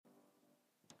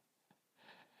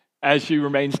As you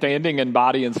remain standing in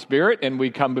body and spirit and we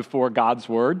come before God's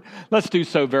word, let's do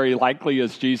so very likely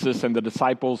as Jesus and the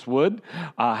disciples would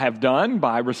have done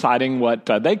by reciting what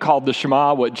they called the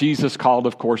Shema, what Jesus called,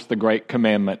 of course, the Great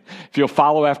Commandment. If you'll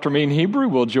follow after me in Hebrew,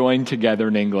 we'll join together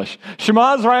in English.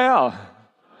 Shema Israel,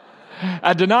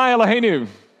 Adonai Eloheinu,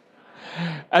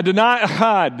 Adonai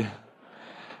Echad.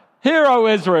 Hear, O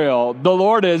Israel, the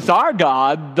Lord is our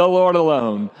God, the Lord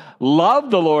alone.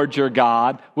 Love the Lord your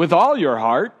God with all your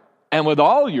heart, and with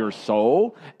all your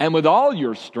soul, and with all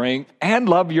your strength, and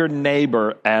love your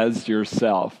neighbor as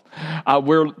yourself.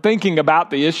 We're thinking about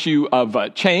the issue of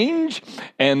change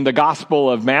and the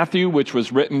Gospel of Matthew, which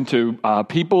was written to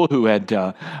people who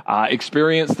had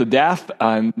experienced the death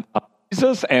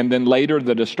Jesus, and then later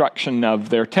the destruction of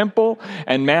their temple.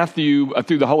 And Matthew,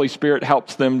 through the Holy Spirit,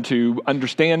 helps them to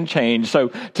understand change. So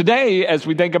today, as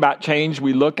we think about change,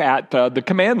 we look at the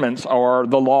commandments or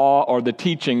the law or the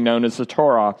teaching known as the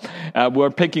Torah.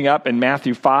 We're picking up in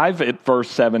Matthew 5 at verse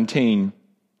 17.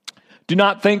 Do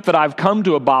not think that I've come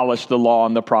to abolish the law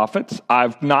and the prophets.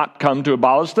 I've not come to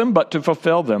abolish them, but to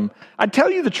fulfill them. I tell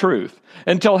you the truth.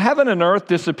 Until heaven and earth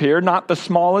disappear, not the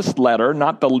smallest letter,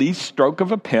 not the least stroke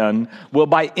of a pen, will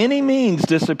by any means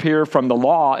disappear from the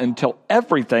law until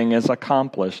everything is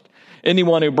accomplished.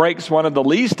 Anyone who breaks one of the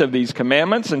least of these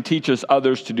commandments and teaches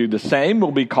others to do the same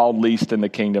will be called least in the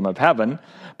kingdom of heaven.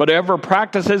 But whoever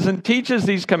practices and teaches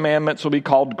these commandments will be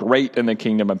called great in the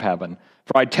kingdom of heaven.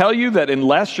 For I tell you that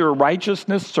unless your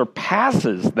righteousness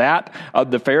surpasses that of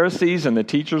the Pharisees and the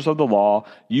teachers of the law,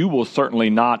 you will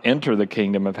certainly not enter the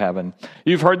kingdom of heaven.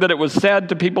 You've heard that it was said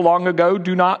to people long ago,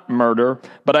 do not murder.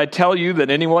 But I tell you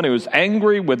that anyone who is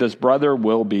angry with his brother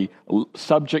will be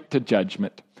subject to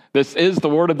judgment. This is the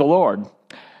word of the Lord.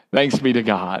 Thanks be to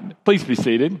God. Please be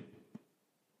seated.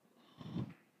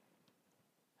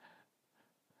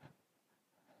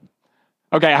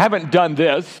 Okay, I haven't done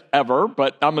this ever,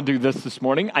 but I'm going to do this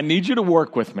morning. I need you to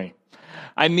work with me.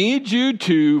 I need you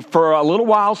to, for a little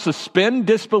while, suspend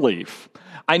disbelief.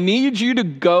 I need you to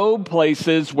go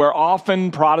places where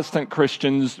often Protestant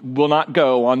Christians will not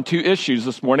go on two issues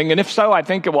this morning. And if so, I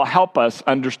think it will help us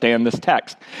understand this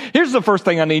text. Here's the first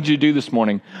thing I need you to do this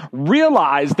morning.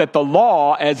 Realize that the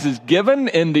law, as is given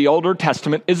in the Older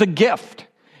Testament, is a gift.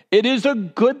 It is a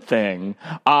good thing.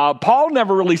 Paul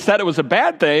never really said it was a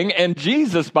bad thing. And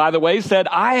Jesus, by the way, said,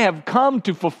 I have come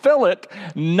to fulfill it,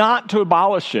 not to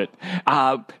abolish it.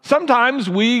 Sometimes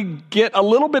we get a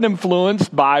little bit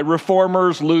influenced by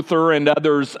reformers, Luther and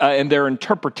others in their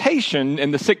interpretation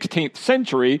in the 16th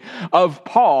century of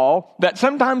Paul, that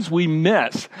sometimes we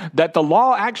miss that the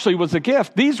law actually was a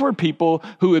gift. These were people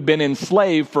who had been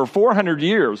enslaved for 400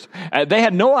 years. They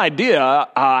had no idea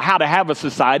how to have a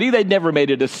society. They'd never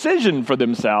made a decision for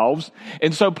themselves.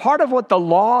 And so part of what the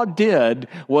law did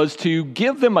was to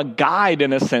give them a guide,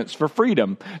 in a sense, for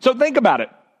freedom. So think about it.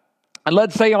 And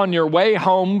let's say on your way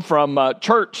home from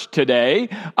church today,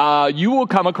 you will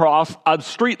come across a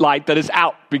street light that is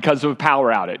out because of a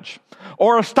power outage,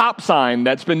 or a stop sign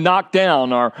that's been knocked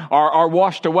down or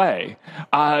washed away.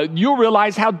 You'll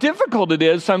realize how difficult it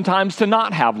is sometimes to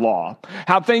not have law,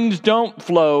 how things don't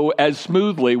flow as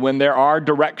smoothly when there are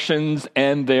directions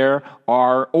and there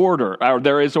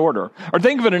is order. Or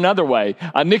think of it another way.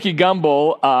 Nicky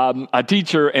Gumbel, a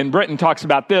teacher in Britain, talks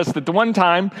about this, that the one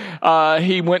time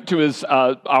he went to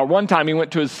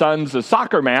his son's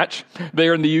soccer match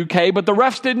there in the UK, but the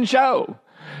refs didn't show.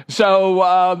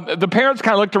 So the parents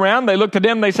kind of looked around. They looked at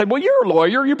him. They said, well, you're a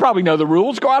lawyer. You probably know the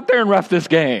rules. Go out there and ref this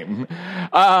game.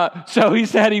 So he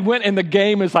said he went, and the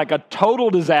game is like a total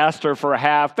disaster for a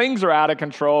half. Things are out of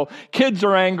control. Kids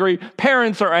are angry.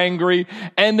 Parents are angry.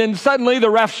 And then suddenly the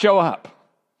refs show up.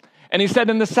 And he said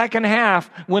in the second half,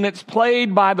 when it's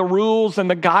played by the rules and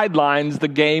the guidelines, the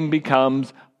game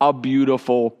becomes a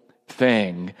beautiful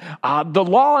thing. The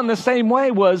law in the same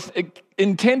way was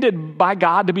intended by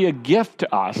God to be a gift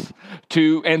to us.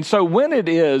 And so when it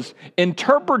is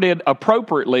interpreted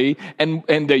appropriately, and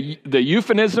the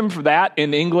euphemism for that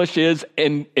in English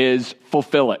is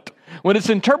fulfill it. When it's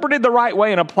interpreted the right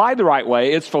way and applied the right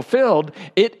way, it's fulfilled,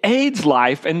 it aids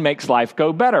life and makes life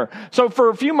go better. So for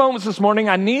a few moments this morning,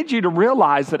 I need you to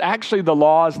realize that actually the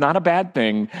law is not a bad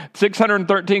thing.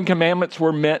 613 commandments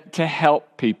were meant to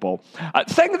help people.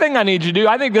 Second thing I need you to do,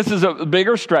 I think this is a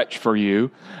bigger stretch for you,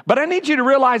 but I need you to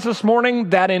realize this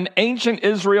morning that in ancient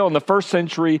Israel in the first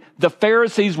century, the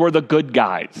Pharisees were the good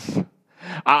guys.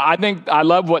 I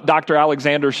love what Dr.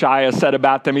 Alexander Shia said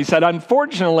about them. He said,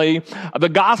 unfortunately, the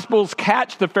Gospels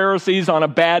catch the Pharisees on a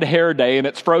bad hair day, and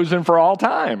it's frozen for all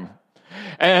time.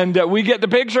 And we get the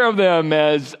picture of them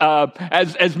as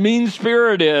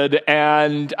mean-spirited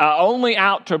and only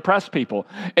out to oppress people.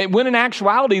 When in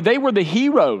actuality, they were the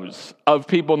heroes of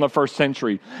people in the first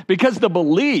century, because the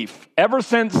belief, ever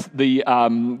since the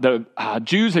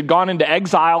Jews had gone into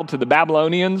exile to the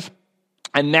Babylonians,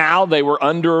 and now they were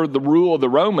under the rule of the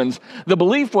Romans, the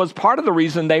belief was part of the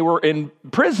reason they were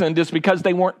imprisoned is because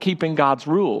they weren't keeping God's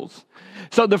rules.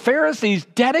 So the Pharisees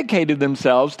dedicated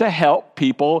themselves to help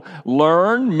people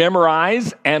learn,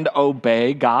 memorize, and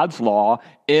obey God's law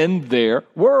in their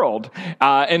world.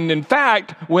 And in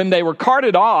fact, when they were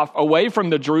carted off away from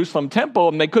the Jerusalem temple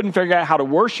and they couldn't figure out how to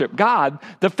worship God,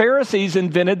 the Pharisees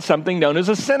invented something known as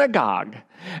a synagogue.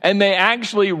 And they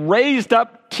actually raised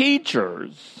up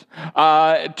teachers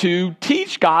to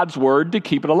teach God's word to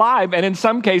keep it alive. And in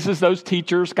some cases, those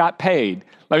teachers got paid.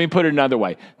 Let me put it another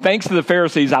way. Thanks to the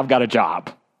Pharisees, I've got a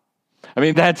job. I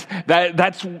mean, that's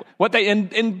what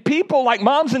and people like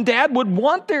moms and dad would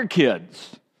want their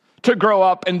kids to grow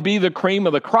up and be the cream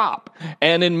of the crop.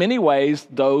 And in many ways,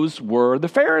 those were the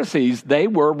Pharisees. They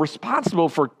were responsible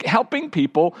for helping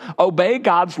people obey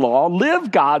God's law,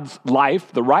 live God's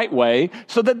life the right way,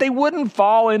 so that they wouldn't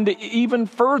fall into even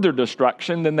further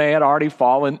destruction than they had already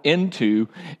fallen into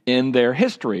in their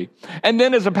history. And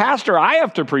then as a pastor, I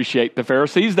have to appreciate the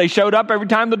Pharisees. They showed up every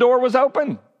time the door was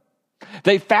open.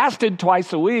 They fasted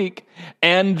twice a week,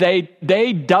 and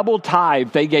they double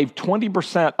tithe. They gave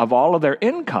 20% of all of their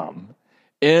income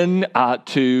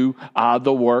to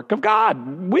the work of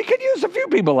God. We could use a few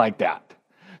people like that.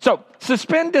 So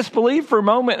suspend disbelief for a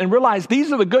moment and realize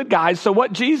these are the good guys. So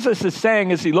what Jesus is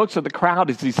saying as he looks at the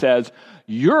crowd is he says,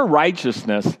 your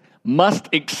righteousness must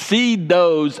exceed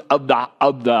those of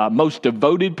the most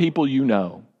devoted people you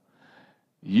know.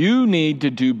 You need to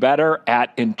do better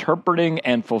at interpreting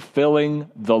and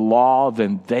fulfilling the law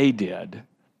than they did.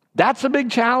 That's a big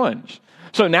challenge.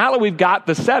 So now that we've got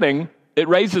the setting, it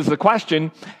raises the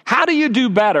question, how do you do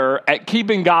better at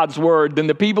keeping God's word than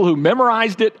the people who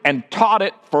memorized it and taught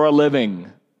it for a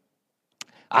living?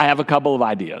 I have a couple of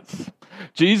ideas.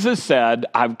 Jesus said,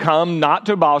 I've come not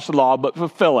to abolish the law, but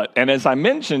fulfill it. And as I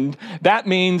mentioned, that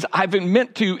means I've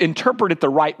meant to interpret it the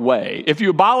right way. If you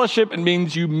abolish it, it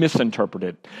means you misinterpret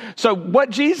it. So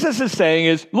what Jesus is saying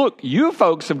is, look, you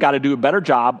folks have got to do a better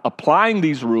job applying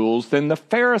these rules than the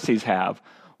Pharisees have.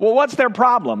 Well, what's their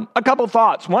problem? A couple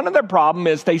thoughts. One of their problem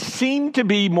is they seem to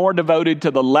be more devoted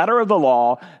to the letter of the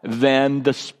law than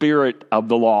the spirit of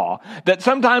the law. That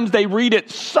sometimes they read it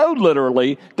so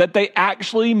literally that they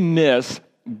actually miss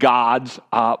God's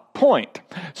point.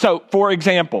 So, for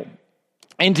example,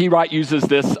 N.T. Wright uses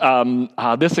this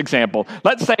example.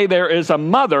 Let's say there is a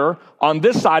mother on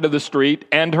this side of the street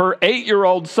and her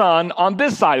 8-year-old son on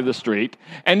this side of the street,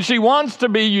 and she wants to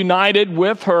be united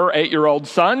with her 8-year-old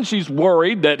son. She's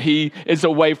worried that he is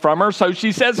away from her, so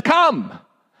she says, come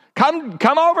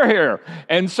over here.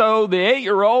 And so the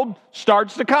 8-year-old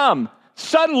starts to come.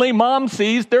 Suddenly, mom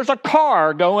sees there's a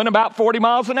car going about 40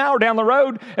 miles an hour down the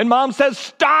road, and mom says,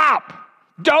 stop,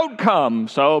 don't come.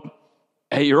 So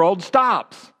 8-year-old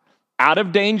stops. Out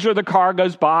of danger, the car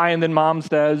goes by, and then mom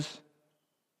says,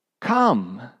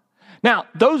 come. Now,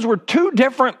 those were three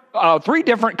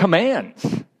different commands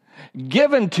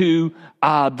given to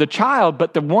the child,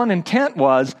 but the one intent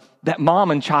was that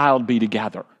mom and child be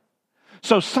together.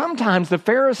 So sometimes the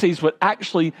Pharisees would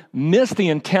actually miss the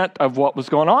intent of what was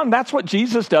going on. That's what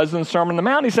Jesus does in the Sermon on the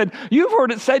Mount. He said, you've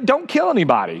heard it said, don't kill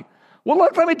anybody. Well,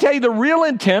 look, let me tell you, the real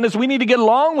intent is we need to get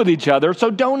along with each other, so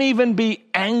don't even be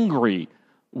angry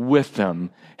with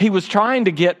them. He was trying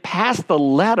to get past the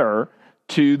letter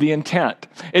to the intent.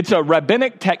 It's a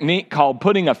rabbinic technique called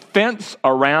putting a fence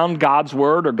around God's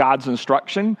word or God's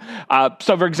instruction.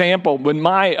 So, for example, when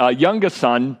my youngest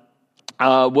son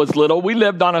was little, we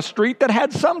lived on a street that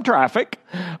had some traffic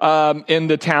in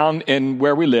the town in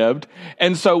where we lived.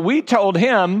 And so we told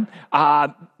him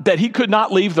that he could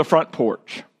not leave the front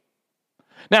porch.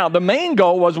 Now, the main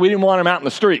goal was we didn't want him out in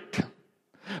the street.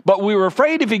 But we were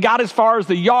afraid if he got as far as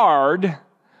the yard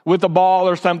with a ball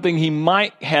or something, he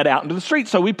might head out into the street.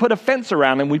 So we put a fence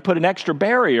around him. We put an extra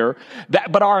barrier.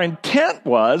 But our intent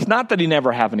was, not that he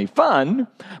never have any fun,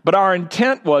 but our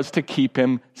intent was to keep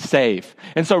him safe.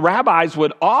 And so rabbis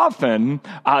would often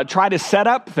try to set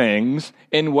up things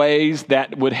in ways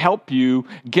that would help you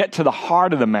get to the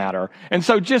heart of the matter. And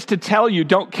so just to tell you,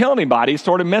 don't kill anybody,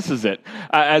 sort of misses it.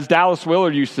 As Dallas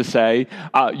Willard used to say,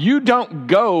 you don't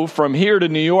go from here to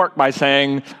New York by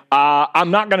saying,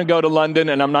 I'm not going to go to London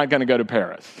and I'm not going to go to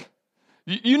Paris.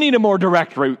 You need a more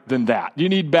direct route than that. You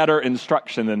need better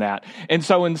instruction than that. And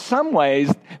so in some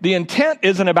ways, the intent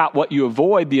isn't about what you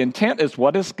avoid. The intent is,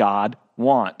 what does God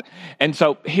want. And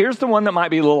so here's the one that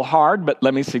might be a little hard, but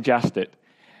let me suggest it.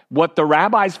 What the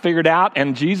rabbis figured out,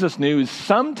 and Jesus knew, is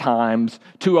sometimes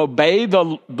to obey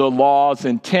the law's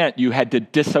intent, you had to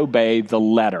disobey the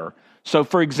letter. So,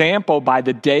 for example, by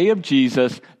the day of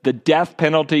Jesus, the death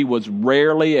penalty was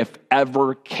rarely, if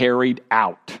ever, carried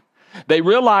out. They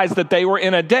realized that they were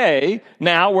in a day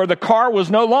now where the car was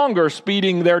no longer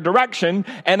speeding their direction,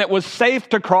 and it was safe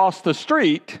to cross the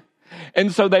street.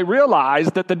 And so they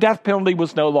realized that the death penalty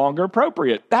was no longer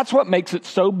appropriate. That's what makes it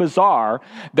so bizarre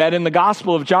that in the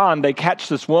Gospel of John, they catch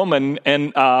this woman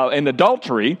in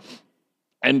adultery.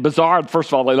 And bizarre, first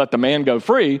of all, they let the man go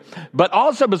free. But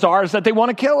also bizarre is that they want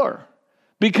to kill her.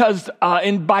 Because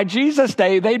by Jesus'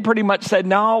 day, they pretty much said,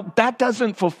 no, that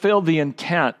doesn't fulfill the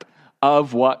intent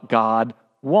of what God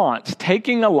wants.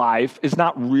 Taking a life is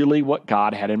not really what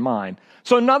God had in mind.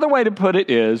 So another way to put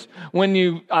it is, when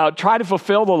you try to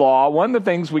fulfill the law, one of the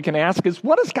things we can ask is,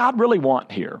 what does God really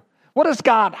want here? What is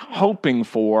God hoping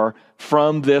for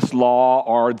from this law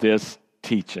or this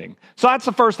teaching? So that's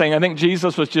the first thing. I think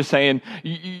Jesus was just saying,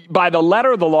 by the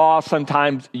letter of the law,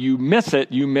 sometimes you miss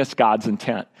it, you miss God's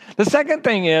intent. The second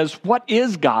thing is, what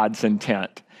is God's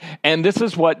intent? And this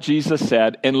is what Jesus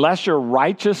said: unless your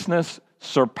righteousness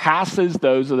surpasses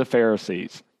those of the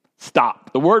Pharisees.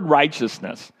 Stop. The word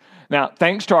righteousness. Now,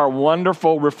 thanks to our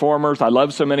wonderful reformers, I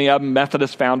love so many of them,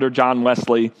 Methodist founder John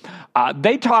Wesley,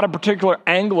 they taught a particular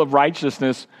angle of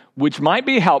righteousness which might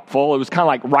be helpful. It was kind of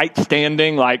like right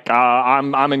standing, like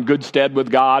I'm in good stead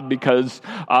with God because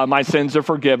my sins are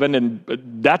forgiven, and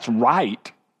that's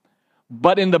right.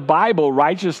 But in the Bible,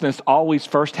 righteousness always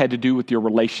first had to do with your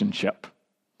relationship.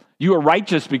 You are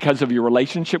righteous because of your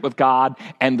relationship with God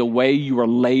and the way you are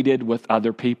related with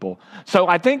other people. So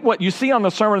I think what you see on the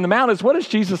Sermon on the Mount is, what does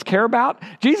Jesus care about?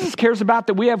 Jesus cares about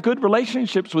that we have good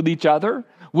relationships with each other,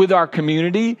 with our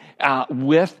community,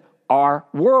 with our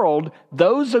world.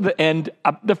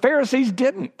 The Pharisees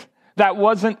didn't. That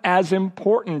wasn't as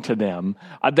important to them.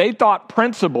 They thought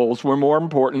principles were more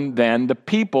important than the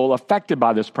people affected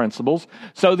by those principles,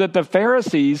 so that the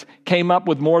Pharisees came up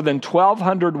with more than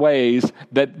 1,200 ways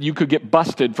that you could get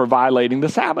busted for violating the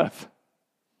Sabbath.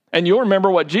 And you'll remember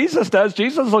what Jesus does.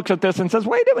 Jesus looks at this and says,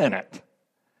 wait a minute.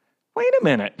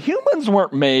 Humans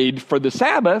weren't made for the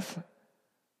Sabbath,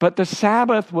 but the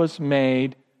Sabbath was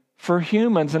made for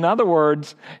humans. In other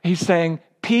words, he's saying,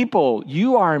 people,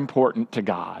 you are important to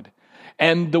God.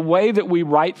 And the way that we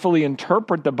rightfully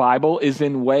interpret the Bible is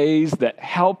in ways that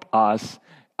help us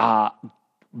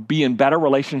be in better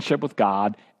relationship with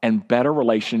God and better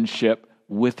relationship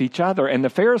with each other. And the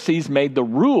Pharisees made the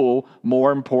rule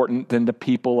more important than the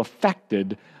people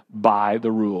affected by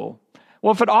the rule.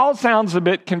 Well, if it all sounds a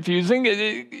bit confusing,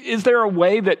 is there a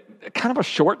way that, kind of a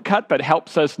shortcut that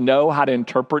helps us know how to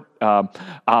interpret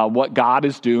what God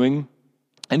is doing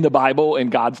in the Bible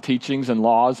and God's teachings and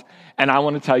laws? And I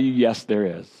want to tell you, yes, there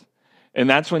is. And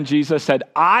that's when Jesus said,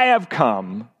 I have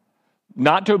come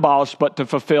not to abolish, but to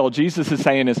fulfill. Jesus is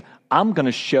saying is, I'm going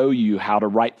to show you how to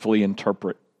rightfully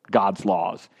interpret God's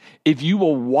laws. If you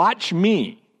will watch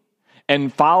me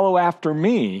and follow after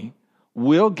me,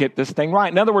 we'll get this thing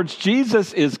right. In other words,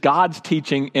 Jesus is God's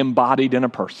teaching embodied in a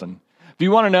person. If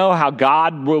you want to know how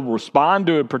God will respond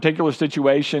to a particular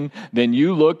situation, then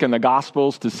you look in the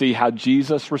Gospels to see how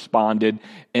Jesus responded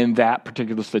in that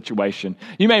particular situation.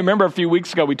 You may remember a few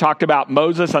weeks ago we talked about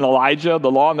Moses and Elijah. The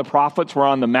law and the prophets were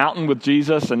on the mountain with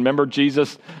Jesus, and remember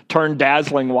Jesus turned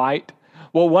dazzling white?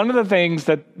 Well, one of the things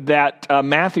that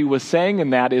Matthew was saying in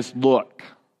that is, look,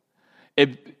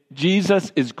 if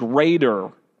Jesus is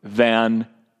greater than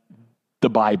the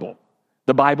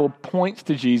Bible points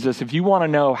to Jesus. If you want to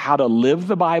know how to live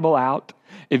the Bible out,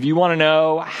 if you want to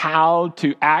know how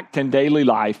to act in daily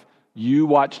life, you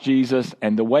watch Jesus,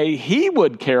 and the way he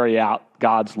would carry out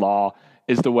God's law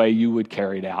is the way you would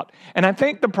carry it out. And I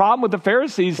think the problem with the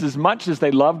Pharisees, as much as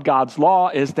they loved God's law,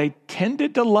 is they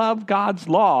tended to love God's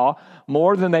law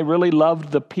more than they really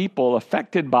loved the people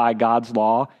affected by God's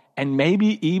law, and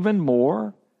maybe even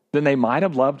more than they might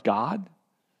have loved God.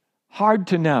 Hard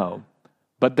to know.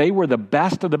 But they were the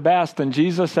best of the best. And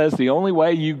Jesus says the only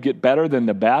way you get better than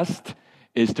the best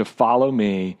is to follow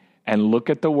me and look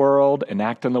at the world and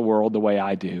act in the world the way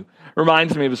I do.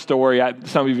 Reminds me of a story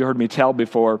some of you heard me tell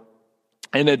before.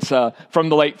 And it's from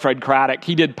the late Fred Craddock.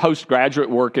 He did postgraduate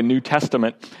work in New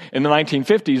Testament in the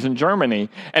 1950s in Germany.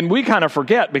 And we kind of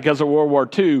forget, because of World War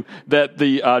II, that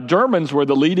the Germans were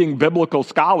the leading biblical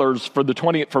scholars for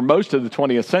most of the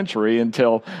 20th century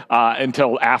until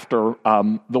after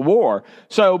the war.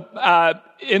 So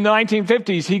in the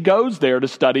 1950s, he goes there to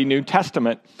study New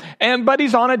Testament. But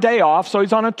he's on a day off, so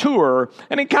he's on a tour.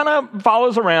 And he kind of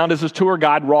follows around as his tour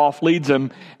guide, Rolf, leads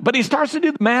him. But he starts to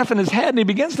do the math in his head, and he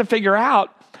begins to figure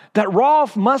out that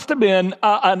Rolf must have been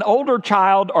an older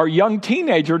child or young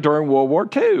teenager during World War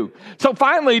II. So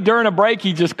finally, during a break,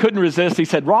 he just couldn't resist. He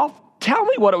said, Rolf, tell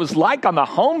me what it was like on the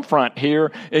home front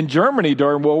here in Germany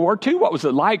during World War II. What was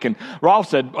it like? And Rolf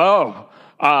said,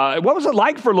 what was it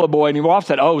like for a little boy? And Rolf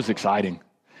said, it was exciting.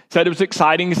 Said it was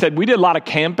exciting. He said, we did a lot of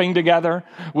camping together.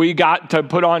 We got to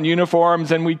put on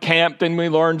uniforms and we camped and we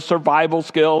learned survival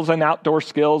skills and outdoor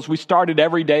skills. We started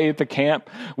every day at the camp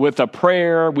with a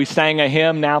prayer. We sang a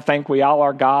hymn, Now Thank We All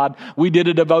Our God. We did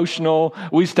a devotional.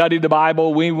 We studied the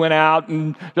Bible. We went out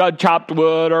and chopped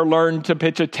wood or learned to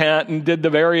pitch a tent and did the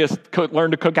various,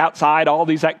 learned to cook outside, all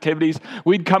these activities.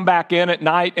 We'd come back in at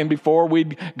night, and before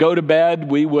we'd go to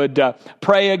bed, we would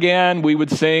pray again. We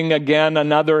would sing again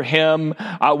another hymn.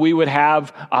 We would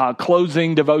have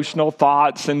closing devotional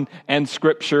thoughts and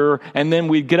scripture. And then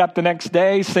we'd get up the next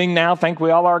day, sing Now Thank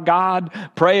We All Our God,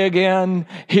 pray again,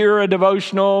 hear a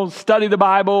devotional, study the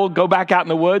Bible, go back out in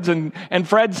the woods. And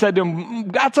Fred said to him,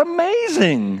 that's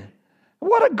amazing.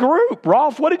 What a group.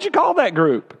 Rolf, what did you call that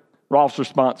group? Rolf's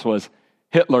response was,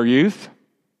 Hitler Youth.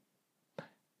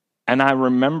 And I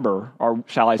remember, or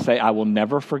shall I say, I will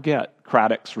never forget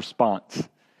Craddock's response.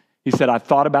 He said, I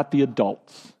thought about the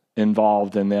adults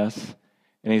involved in this.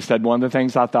 And he said, one of the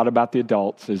things I thought about the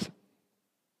adults is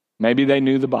maybe they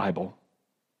knew the Bible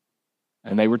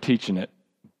and they were teaching it,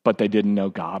 but they didn't know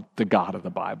God, the God of the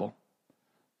Bible.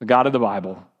 The God of the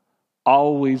Bible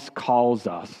always calls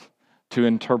us to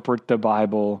interpret the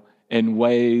Bible in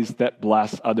ways that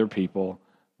bless other people,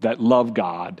 that love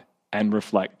God and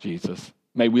reflect Jesus.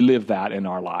 May we live that in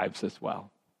our lives as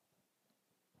well.